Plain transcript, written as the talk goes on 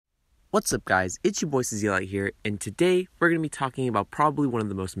What's up, guys? It's your boy Cezilite here, and today we're going to be talking about probably one of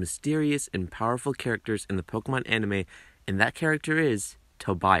the most mysterious and powerful characters in the Pokemon anime, and that character is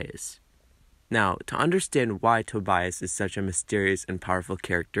Tobias. Now, to understand why Tobias is such a mysterious and powerful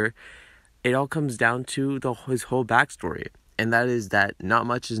character, it all comes down to his whole backstory, and that is that not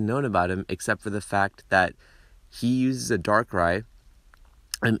much is known about him except for the fact that he uses a Darkrai,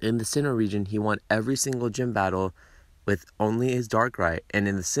 and in the Sinnoh region, he won every single gym battle with only his Darkrai, and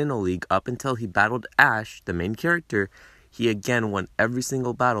in the Sinnoh League, up until he battled Ash, the main character, he again won every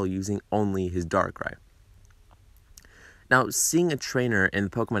single battle using only his Darkrai. Now, seeing a trainer in the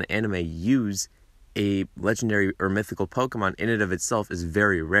Pokemon anime use a legendary or mythical Pokemon in and of itself is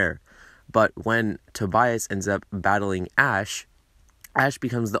very rare, but when Tobias ends up battling Ash, Ash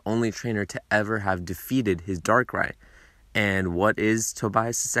becomes the only trainer to ever have defeated his Darkrai. And what is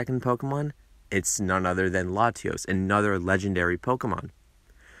Tobias' second Pokemon? It's none other than Latios, another legendary Pokemon.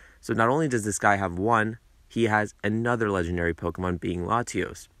 So not only does this guy have one, he has another legendary Pokemon being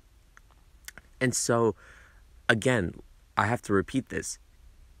Latios. And so, again, I have to repeat this.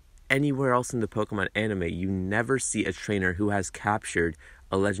 Anywhere else in the Pokemon anime, you never see a trainer who has captured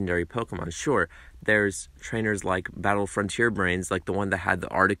a legendary Pokemon. Sure, there's trainers like Battle Frontier Brains, like the one that had the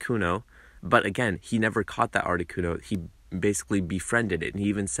Articuno, but again, he never caught that Articuno. He basically befriended it, and he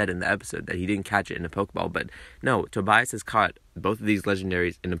even said in the episode that he didn't catch it in a Pokeball. But no, Tobias has caught both of these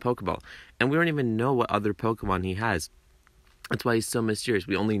legendaries in a Pokeball, and we don't even know what other Pokemon he has. That's why he's so mysterious.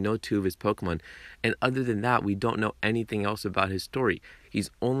 We only know 2 of his Pokemon, and other than that, we don't know anything else about his story.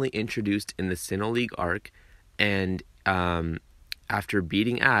 He's only introduced in the Sinnoh League arc, and after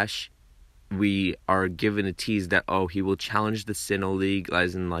beating Ash, we are given a tease that, he will challenge the Sinnoh League,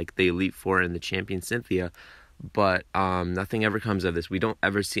 as in like the Elite Four and the champion Cynthia, but nothing ever comes of this. We don't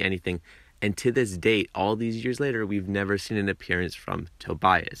ever see anything, and to this date, all these years later, we've never seen an appearance from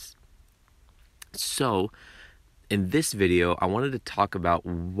Tobias. So, in this video, I wanted to talk about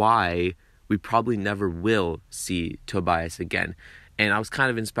why we probably never will see Tobias again. And I was kind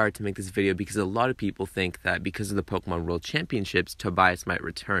of inspired to make this video because a lot of people think that because of the Pokemon World Championships, Tobias might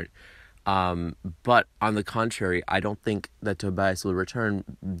return. But on the contrary, I don't think that Tobias will return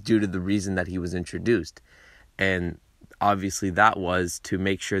due to the reason that he was introduced. And obviously that was to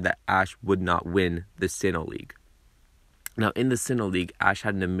make sure that Ash would not win the Sinnoh League. Now, in the Sinnoh League, Ash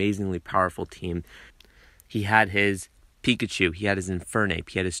had an amazingly powerful team. He had his Pikachu, he had his Infernape,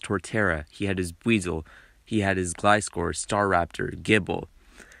 he had his Torterra, he had his Weasel, he had his Gliscor, Staraptor, Gible.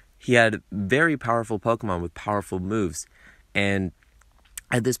 He had very powerful Pokemon with powerful moves. And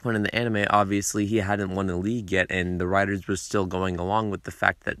at this point in the anime, obviously, he hadn't won a league yet, and the writers were still going along with the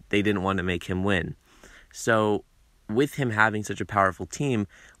fact that they didn't want to make him win. So, with him having such a powerful team,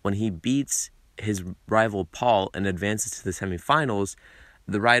 when he beats his rival Paul and advances to the semifinals,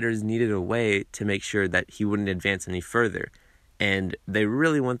 the writers needed a way to make sure that he wouldn't advance any further. And they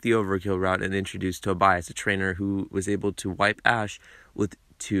really went the overkill route and introduced Tobias, a trainer who was able to wipe Ash with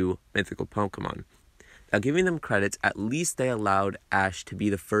 2 mythical Pokemon. Now, giving them credits, at least they allowed Ash to be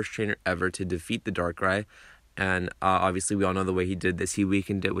the first trainer ever to defeat the Darkrai. And obviously, we all know the way he did this. He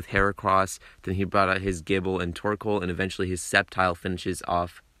weakened it with Heracross, then he brought out his Gible and Torkoal, and eventually his Sceptile finishes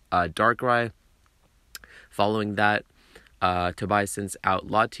off Darkrai. Following that, Tobias sends out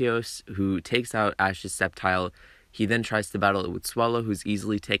Latios, who takes out Ash's Sceptile. He then tries to battle it with Swallow, who's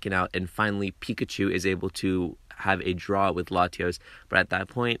easily taken out, and finally Pikachu is able to have a draw with Latios, but at that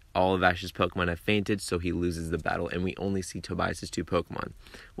point, all of Ash's Pokemon have fainted, so he loses the battle, and we only see Tobias' 2 Pokemon,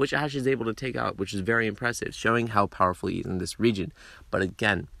 which Ash is able to take out, which is very impressive, showing how powerful he is in this region. But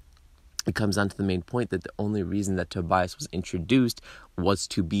again, it comes down to the main point that the only reason that Tobias was introduced was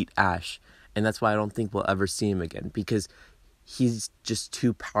to beat Ash, and that's why I don't think we'll ever see him again, because he's just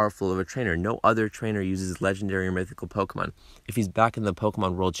too powerful of a trainer. No other trainer uses legendary or mythical Pokemon. If he's back in the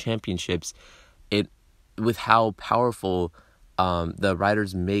Pokemon World Championships, with how powerful the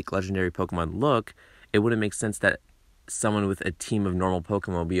writers make legendary Pokemon look, it wouldn't make sense that someone with a team of normal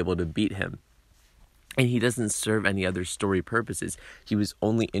Pokemon will be able to beat him. And he doesn't serve any other story purposes. He was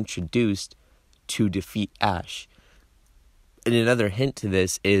only introduced to defeat Ash. And another hint to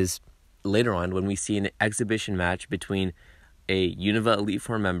this is later on when we see an exhibition match between a Unova Elite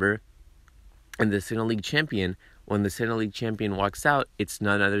Four member and the Sinnoh League champion. When the Sinnoh League champion walks out, it's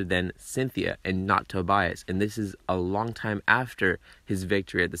none other than Cynthia and not Tobias. And this is a long time after his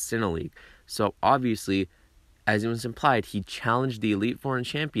victory at the Sinnoh League. So obviously, as it was implied, he challenged the Elite Four and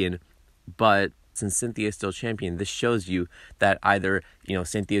champion, but since Cynthia is still champion, this shows you that either,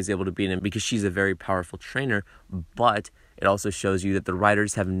 Cynthia is able to beat him because she's a very powerful trainer, but it also shows you that the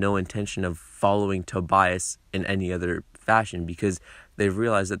writers have no intention of following Tobias in any other fashion because they've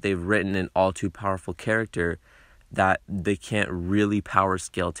realized that they've written an all too powerful character that they can't really power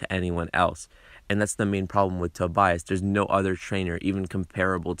scale to anyone else. And that's the main problem with Tobias. There's no other trainer even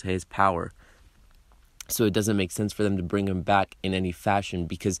comparable to his power. So it doesn't make sense for them to bring him back in any fashion,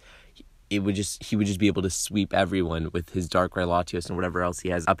 because he would just be able to sweep everyone with his Darkrai Latios and whatever else he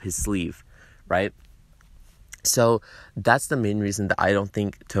has up his sleeve, right? So that's the main reason that I don't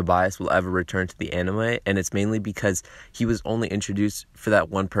think Tobias will ever return to the anime, and it's mainly because he was only introduced for that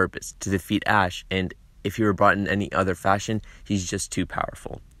one purpose, to defeat Ash, and if he were brought in any other fashion, he's just too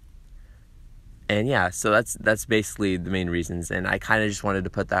powerful. And yeah, so that's basically the main reasons, and I kind of just wanted to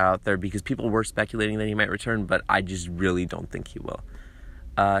put that out there because people were speculating that he might return, but I just really don't think he will.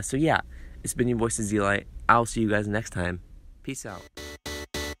 So yeah, it's been your boy Zeli. I'll see you guys next time. Peace out.